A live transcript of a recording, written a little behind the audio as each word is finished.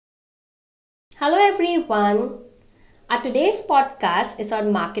Hello everyone. Today's podcast is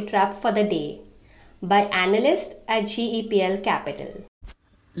on market wrap for the day by analyst at GEPL Capital.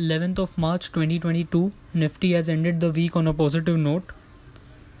 11th of March 2022, Nifty has ended the week on a positive note.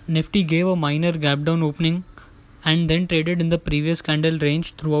 Nifty gave a minor gap down opening and then traded in the previous candle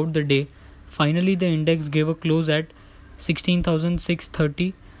range throughout the day. Finally, the index gave a close at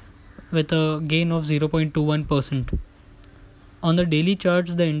 16,630 with a gain of 0.21%. On the daily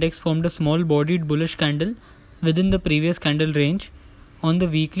charts, the index formed a small bodied bullish candle within the previous candle range. On the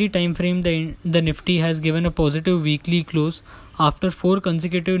weekly time frame, the Nifty has given a positive weekly close after 4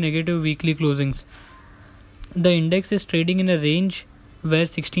 consecutive negative weekly closings. The index is trading in a range where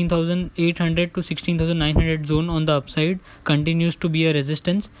 16,800 to 16,900 zone on the upside continues to be a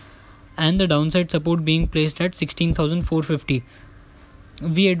resistance and the downside support being placed at 16,450.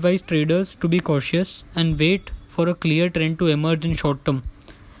 We advise traders to be cautious and wait for a clear trend to emerge in short term.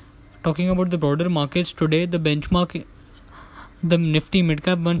 Talking about the broader markets today, the benchmark, the Nifty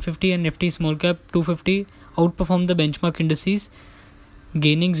Midcap 150 and Nifty Small Cap 250 outperformed the benchmark indices,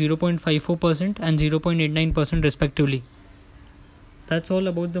 gaining 0.54% and 0.89% respectively. That's all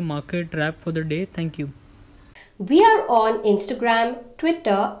about the market wrap for the day. Thank you. We are on Instagram,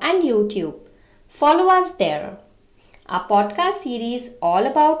 Twitter, and YouTube. Follow us there. Our podcast series all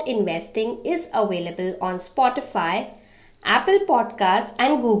about investing is available on Spotify, Apple Podcasts,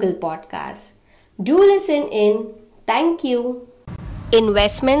 and Google Podcasts. Do listen in. Thank you.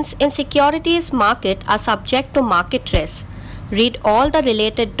 Investments in securities market are subject to market risk. Read all the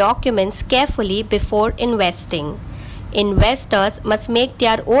related documents carefully before investing. Investors must make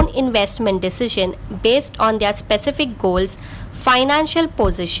their own investment decision based on their specific goals, financial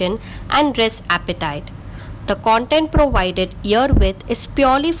position, and risk appetite. The content provided herewith is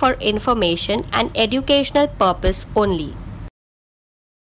purely for information and educational purpose only.